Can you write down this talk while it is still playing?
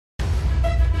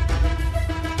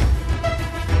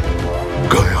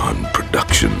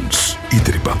Productions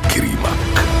ඉදිරිපත්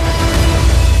කිරීමක්.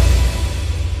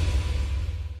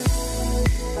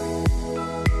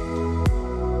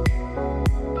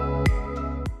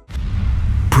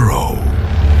 Pro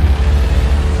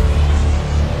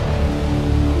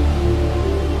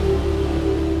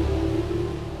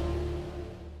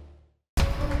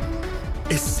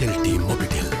SLT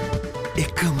Mobitel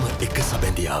එකම එක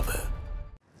සබැඳියාව.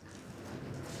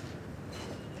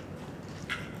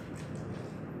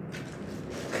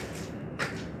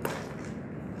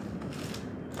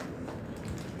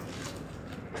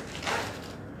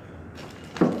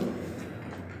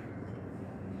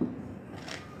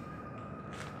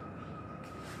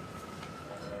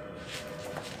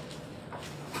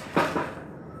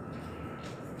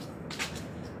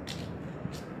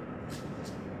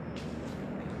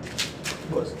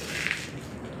 Boss.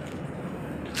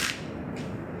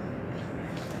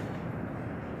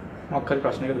 මොකක්ද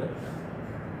ප්‍රශ්නයකද?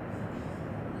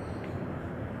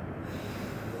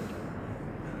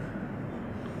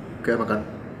 කෑම කන්න.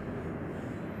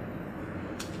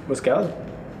 බොස් කෑවද?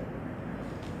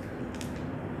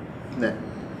 නෑ.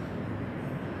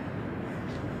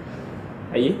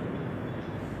 ඇයි?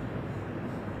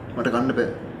 මට කන්න බෑ.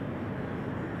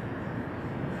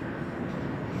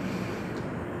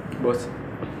 බොස්.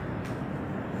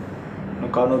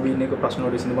 නොකano බීන් එක ප්‍රශ්න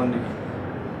වලට විසඳපන්නේ.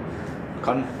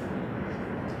 කන්න.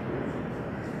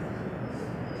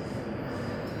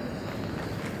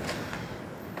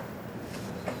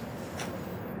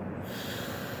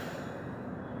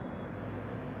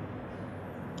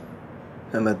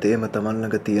 හැමදේම තමන්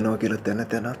ළඟ තියෙනවා කියලා දැන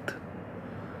දැනත්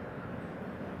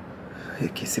ඒ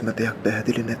කිසිම දෙයක්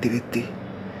පැහැදිලි නැති වෙද්දී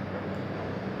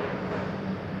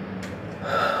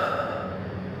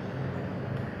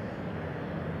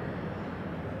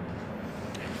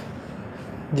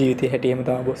ජීවිතේ හැටි එහෙම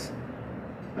තමයි බොස්.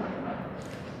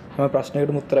 හැම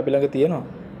ප්‍රශ්නයකටම උත්තර අපි ළඟ තියෙනවා.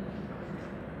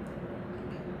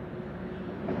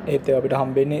 ඒත් ඒ අපිට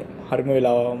හම්බෙන්නේ හරිම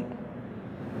වෙලාවම.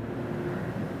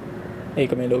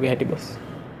 ඒක මේ ලෝකේ හැටි බොස්.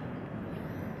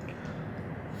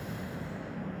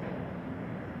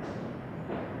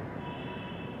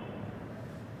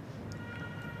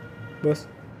 බොස්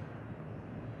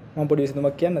මම පොඩි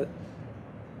විසඳුමක් කියන්නද?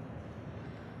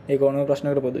 ඒක ඕනම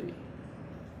ප්‍රශ්නයකට පොදුයි.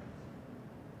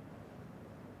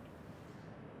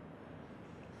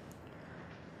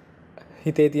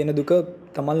 හිතේ තියෙන දුක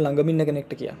තමන් ළඟම ඉන්න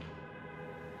කෙනෙක්ට කියන්න.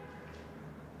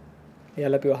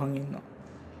 එයාලා අපි වහන් ඉන්නවා.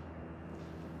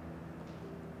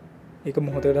 ඒක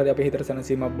මොහොතකට හරි අපේ හිතට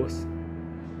සැනසීමක් බොස්.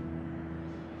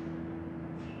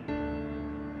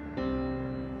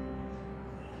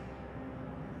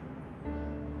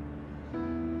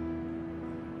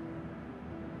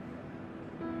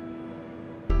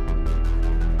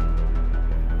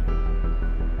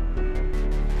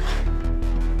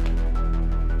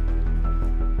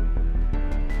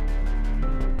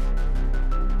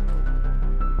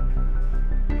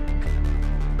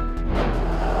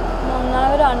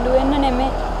 අඬු වෙන්න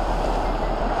නෙමෙයි.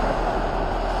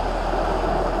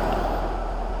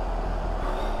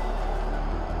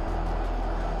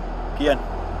 කියන්න.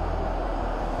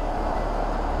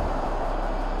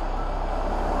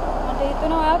 මට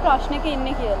හිතුණා ඔයා ප්‍රශ්නෙක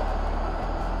ඉන්නේ කියලා.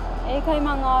 ඒකයි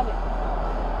මං ආවේ.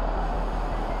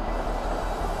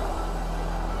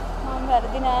 මම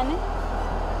වැරදි නෑනේ.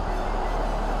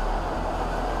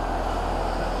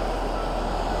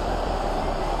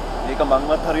 ඒක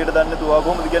මංවත් හරියට දන්නේ නැතුව ආව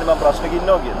කොහොමද කියන්නේ මම ප්‍රශ්නක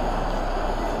ඉන්නවා කියලා.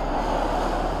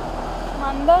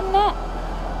 මන් දන්නේ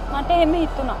මට එහෙම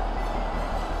හිතුණා.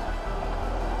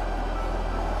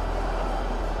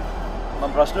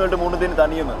 මම ප්‍රශ්න වලට මුහුණ දෙන්නේ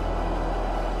තනියම.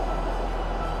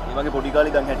 මේ වගේ පොඩි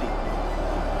කාලේ ඉඳන් හැටි.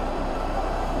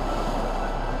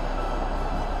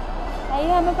 ඇයි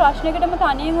හැම ප්‍රශ්නයකටම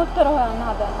තනියම උත්තර හොයන්න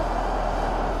හදන්නේ?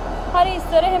 හරි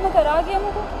ඉස්සර එහෙම කරා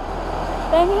ගියමුකෝ.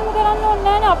 දැන් එහෙම කරන්න ඕනේ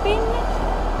නෑනේ අපි ඉන්නේ.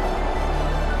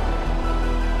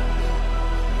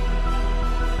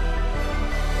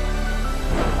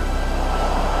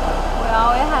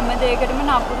 ඔය හැම දෙයකටම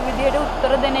නපුරු විදියට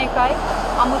උත්තර දෙන එකයි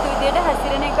අමුතු විදියට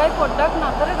හැසිරෙන එකයි පොඩ්ඩක්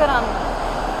නතර කරන්න.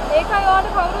 ඒකයි ඔයාලට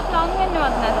කවුරුත් ලං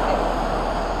වෙන්නවත් නැත්තේ.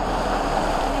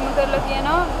 එහෙම කරලා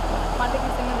කියනවා මට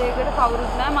කිසිම දෙයකට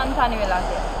කවුරුත් නැහැ මං තනි වෙලා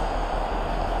කියලා.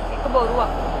 ඒක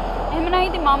බොරුවක්. එහෙම නැහැ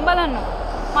ඉතින් මං බලන්නකො.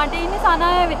 මට ඉන්නේ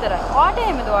සනාය විතරයි. ඔයාට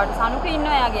එහෙමද? ඔයාට සනුක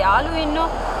ඉන්නවා, එයාගේ යාළුවෝ ඉන්නවා.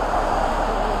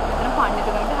 මෙතන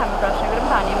පඬිතුකමට හැම ප්‍රශ්නයකටම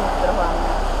තනියම උත්තර හොයන්න.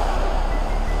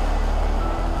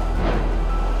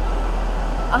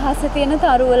 අහසේ තියෙන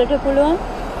තරු වලට පුළුවන්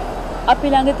අපි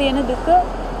ළඟ තියෙන දුක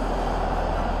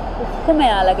ඔක්කොම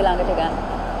එයාලගේ ළඟට ගන්න.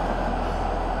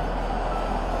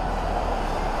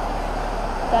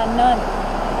 දන්නවද?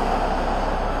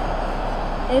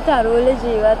 ඒ තරුවල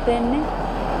ජීවත් වෙන්නේ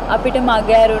අපිට මග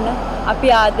ඇරුණ, අපි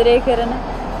ආදරය කරන,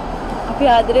 අපි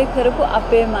ආදරය කරපු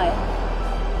අපේම අය.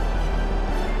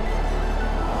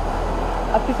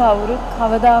 අපි කවුරුත්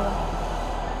කවදාවත්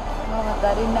මම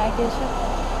අතරින් නැහැ කේෂා.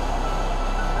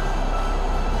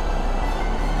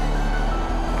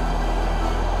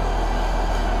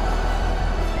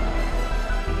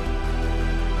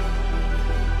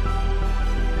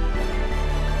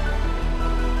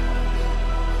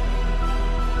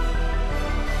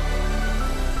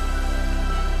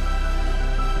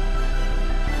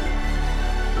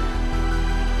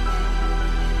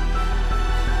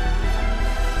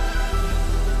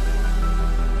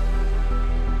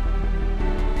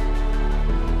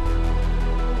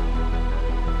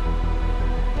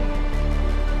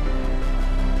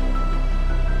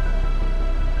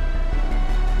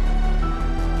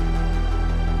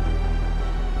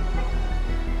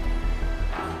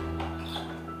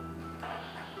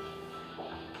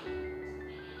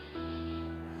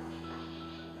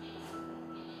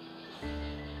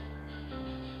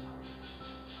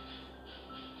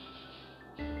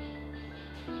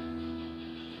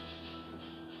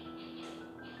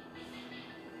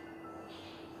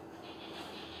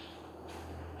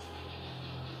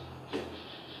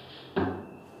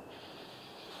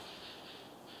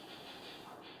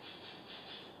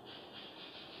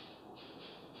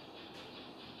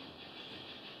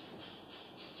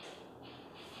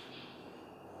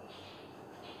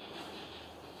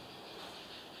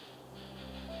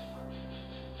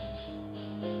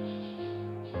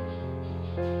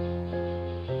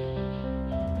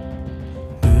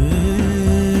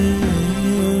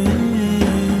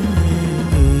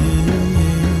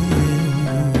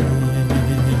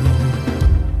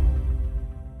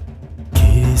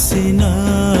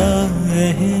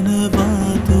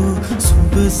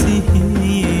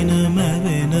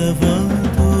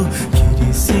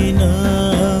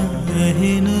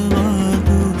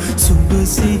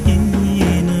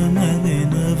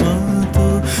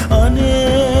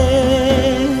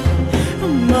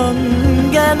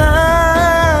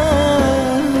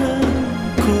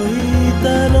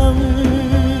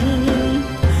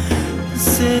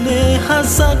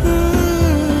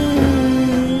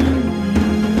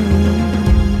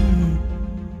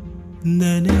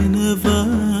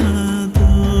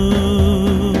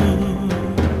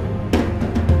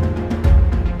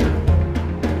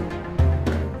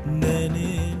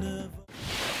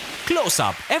 Close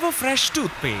Up Ever Fresh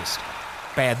Toothpaste.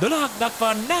 පැය 12ක්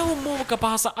දක්වා නැවුම් මූවක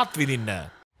පහස අත්විඳින්න.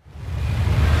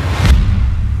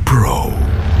 Pro.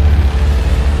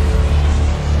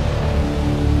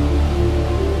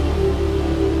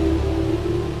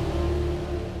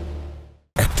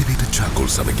 Activate charcoal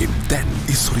සමගින් දැන්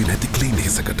ඉසුරි නැති ක්ලීන්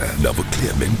හිසකට නව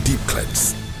Clearment Deep Cleanse.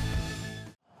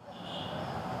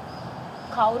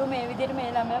 කවුරු මේ විදිහට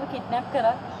මේ ළමයාව කිඩ්නැප්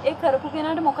කරා? ඒ කරපු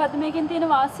කෙනාට මොකද්ද මේකෙන් තියෙන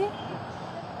වාසිය?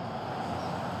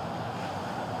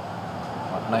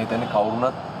 මට හිතන්නේ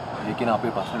කවුරුණත් ඒකින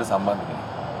අපේ ප්‍රශ්නෙට සම්බන්ධ කෙනෙක්.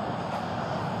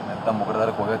 නැත්තම් මොකටද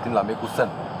අර කොහෙවත් ඉන්න ළමයි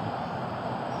කුස්සන්නේ?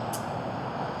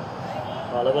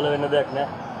 කලබල වෙන්න දෙයක් නැහැ.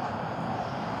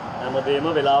 හැමදේම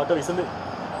වෙලාවට විසඳෙයි.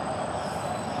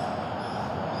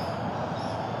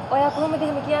 ඔයා කොහොමද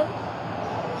එහෙම කියන්නේ?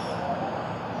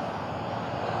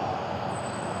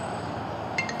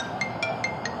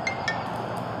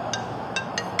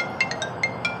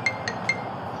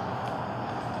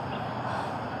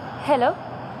 හෙලෝ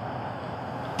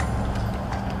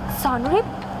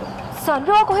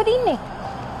සන්රෝ කොහෙද ඉන්නේ?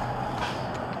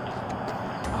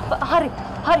 හරි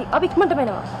අපි ඉක්මනට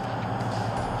මෙනවා.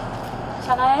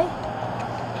 ශනයයි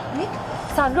මේ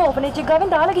සන්රෝ ඕපනේජ් එක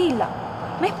ගාවෙන් දාලා ගිහිල්ලා.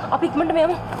 මේ අපි ඉක්මනට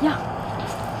මෙමු. යා.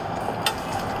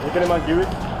 ඒකනේ මං කිව්වේ.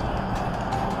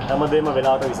 හැමදේම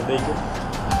වෙලාවට විසඳෙයි කියලා.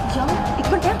 යමු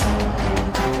ඉක්මනට යන්න.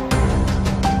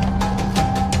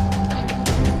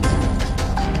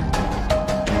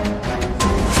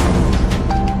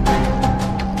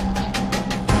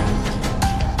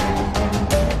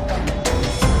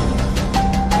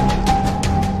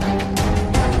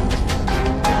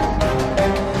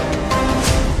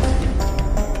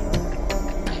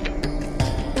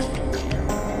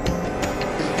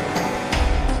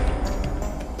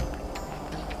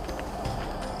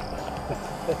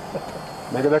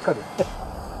 මේක දැක්කද?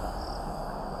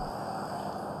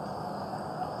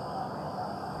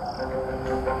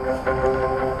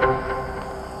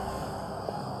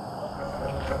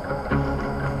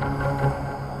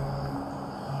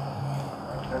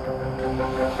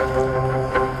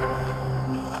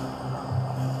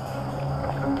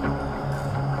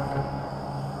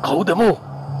 කවුද මෝ?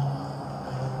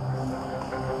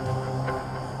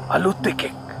 අලුත්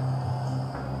එකෙක්.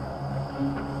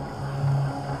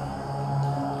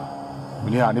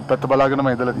 මිනිහා අනිත් පැත්ත බලාගෙනම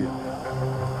ඉඳලා තියෙනවා.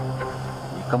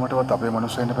 එකමටවත් අපේ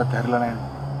මිනිස්සුන් පැත්ත හැරිලා නැහැ.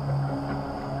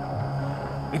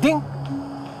 ඉතින්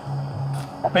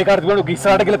අපේ කාර්ය දිවණු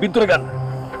ගිස්සාට කියලා පිටුර ගන්න.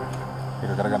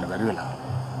 ඒක කරගන්න බැරි වෙලා.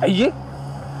 අයියේ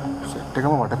සෙට්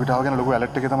එකම වටපිටාව ගැන ලොකු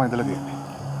ඇලර්ට් එකේ තමයි ඉඳලා තියෙන්නේ.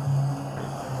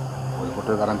 ඔය කොට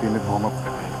ගන්න තියෙන්නේ බොහොම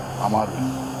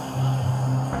අමාරුයි.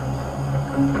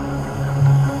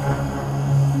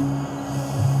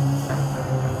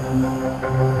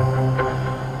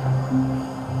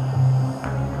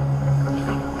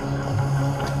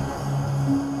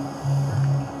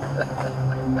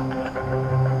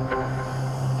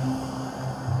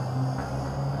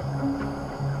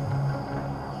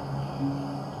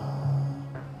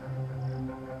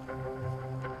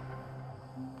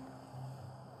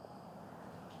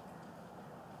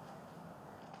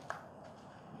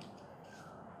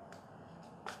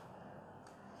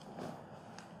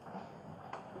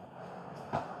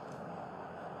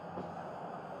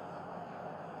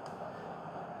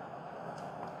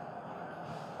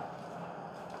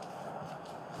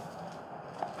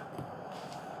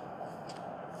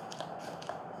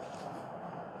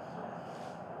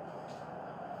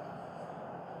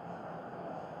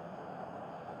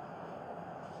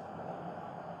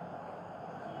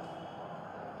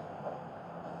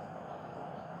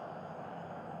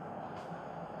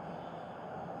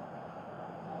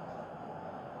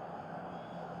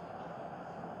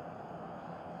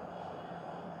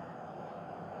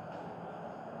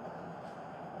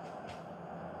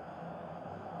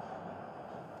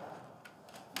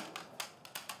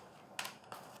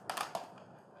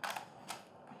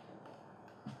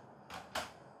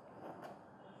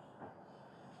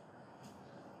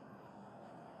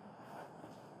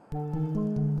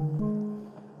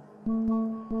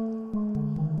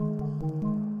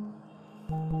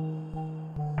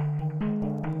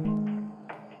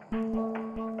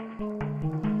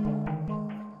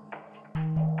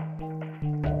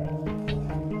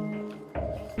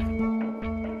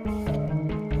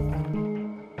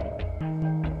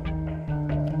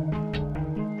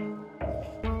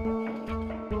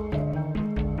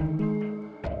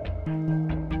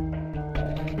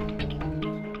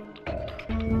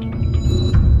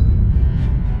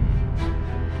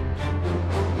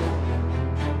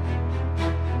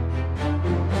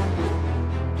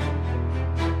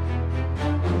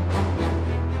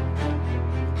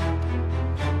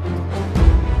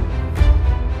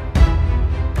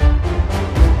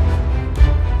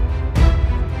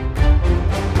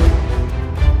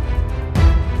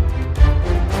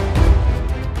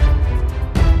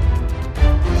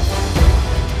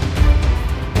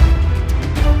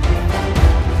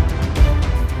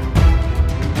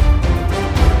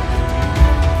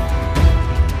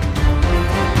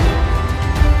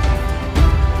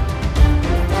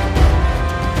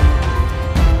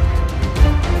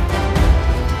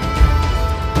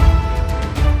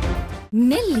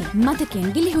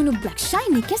 මතකෙන් ගිලිහුණු බ්ලැක්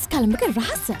ෂයින් කෙස් කලඹක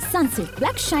රහස සන්සිල්ක්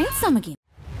බ්ලැක් ෂයින් සමගින්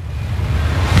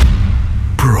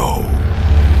Pro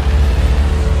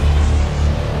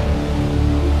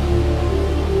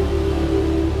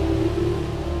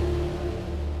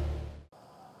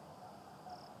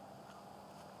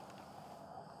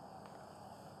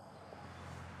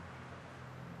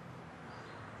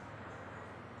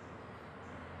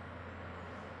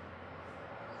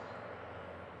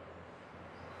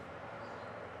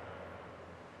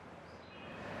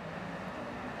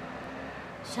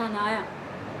ශනාය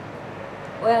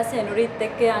ඔයා සෙනුරිත්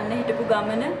එක්ක යන්න හිටපු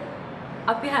ගමන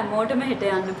අපි හැමෝටම හිට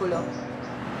යන්න පුළුවන්.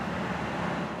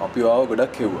 අපි ආව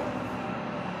ගොඩක් හෙව්වා.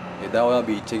 එදා ඔයා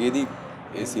බීච් එකේදී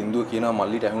ඒ සින්දුව කියනවා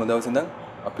මල්ලිට ඇහුණ දවස් ඉඳන්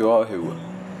අපි ආව හෙව්වා.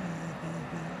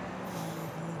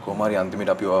 කොමාරි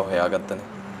අන්තිමට අපි ආව හොයාගත්තනේ.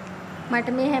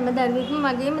 මට මේ හැම දරුවෙක්ම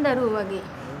මගේම දරුවෝ වගේ.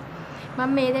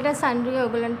 මම මේ දෙයට සන්ඩ්‍රිය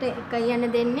ඔයගලන්ට එකයි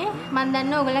යන්න දෙන්නේ. මම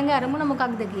දන්නේ ඔයගලන්ගේ අරමුණ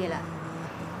මොකක්ද කියලා.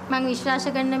 මම විශ්වාස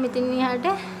කරන මෙතන විහාරට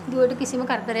දුවට කිසිම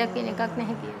කරදරයක් වෙන එකක්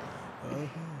නැහැ කියලා.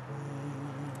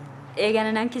 ඒ ගැන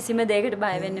නම් කිසිම දෙයකට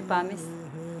බය වෙන්න එපා මිස්.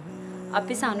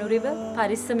 අපි සනුරිව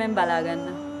පරිස්සමෙන් බලා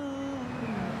ගන්න.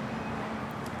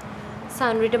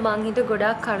 සනුරිට මං හිත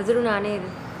ගොඩාක් කරදරුණා නේද?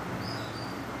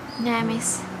 නෑ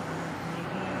මිස්.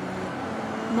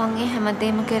 මං ඒ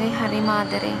හැමදේම කරේ හරිම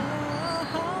ආදරෙන්.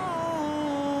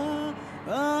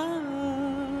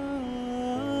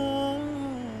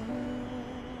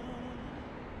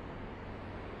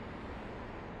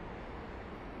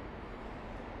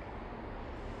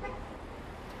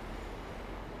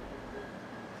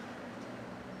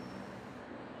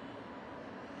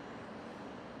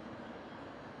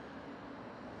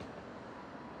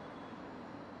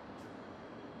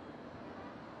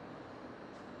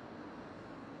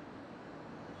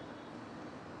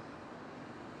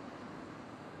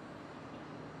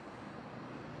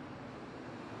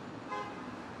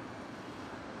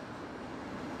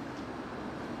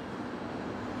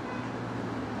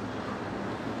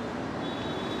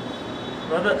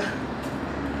 brother.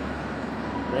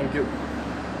 Thank you.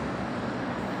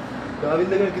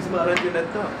 ගාවින්ද ගැන කිසිම ආරංචියක්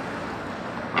නැත්තා.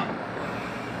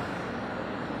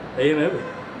 එයි නේද?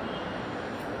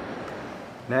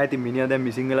 නෑ ඉතින් මිනිහා දැන්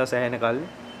මිසින් වෙලා සෑහෙන කල්ලි.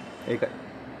 ඒකයි.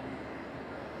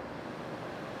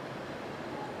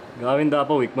 ගාවින්ද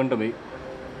ආපහු ඉක්මනට මෙයි.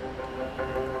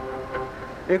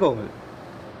 ඒ කොහොමද?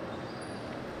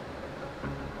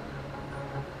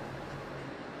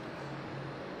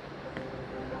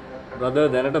 brother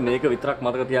දැනට මේක විතරක්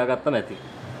මතක තියාගත්තම ඇති.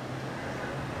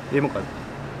 ඒ මොකද?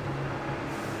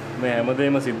 මේ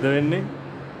හැමදේම සිද්ධ වෙන්නේ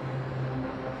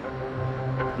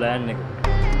ප්ලෑන් එක.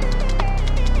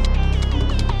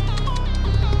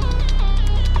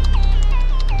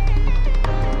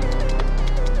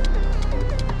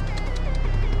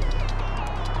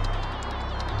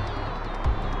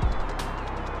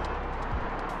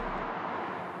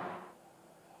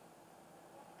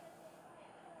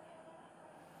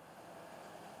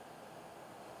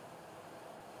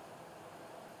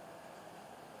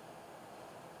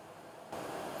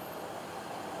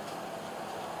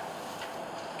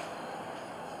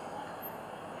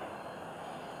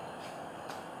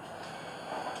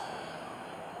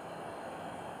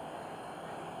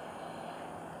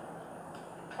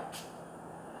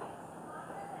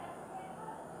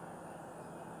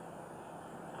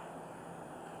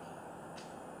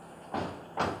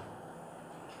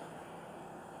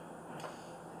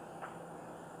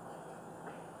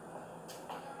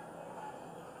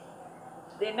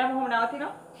 දෙන්නම කොහොම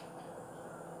නවතිනවා?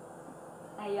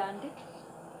 ඇයි ආන්ටි?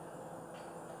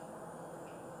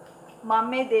 මම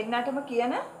මේ දෙන්නටම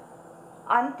කියන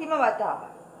අන්තිම වතාව.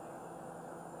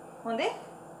 හොඳේ?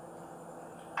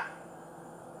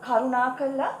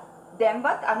 කරුණාකරලා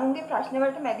දැන්වත් අනුන්ගේ ප්‍රශ්න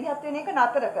වලට මැදිහත් වෙන එක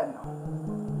නතර කරනවා.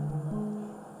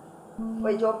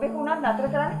 ඔය ජොබ් එක උනත් නතර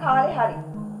කරන්න කාලේ හරි.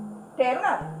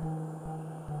 තේරුණාද?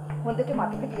 හොඳට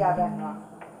මතක තියාගන්නවා.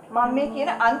 මම මේ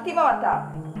කියන අන්තිම වතාව.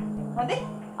 හොඳේ?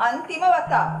 අන්තිම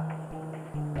වතාව.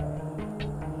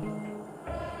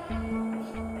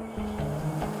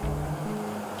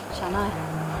 ශනාය.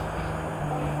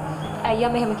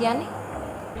 අයියා මෙහෙම කියන්නේ?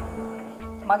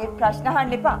 මගේ ප්‍රශ්න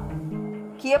අහන්න එපා.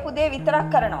 කියපු දේ විතරක්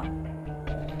කරනවා.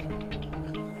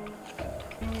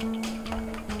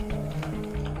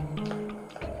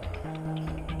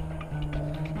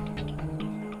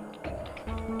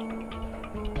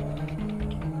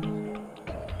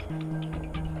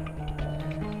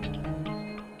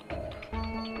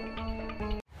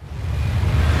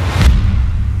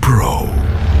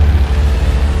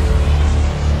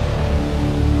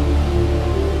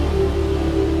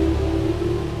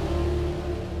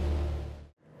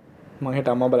 මම හෙට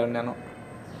අම්මා බලන්න යනවා.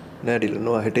 නෑ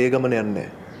ඩිලනෝ හෙට ඒ ගමන යන්නේ.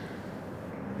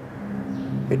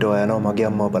 හෙට ඔයා යනවා මගේ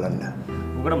අම්මාව බලන්න.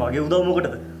 මොකද මගේ උදව්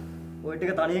මොකටද? ඔය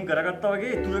ටික තනියෙන් කරගත්තා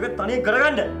වගේ ඉතුරු එක තනියෙන්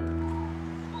කරගන්න.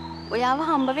 ඔයාව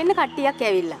හම්බ වෙන්න කට්ටියක්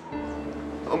ඇවිල්ලා.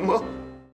 අම්මා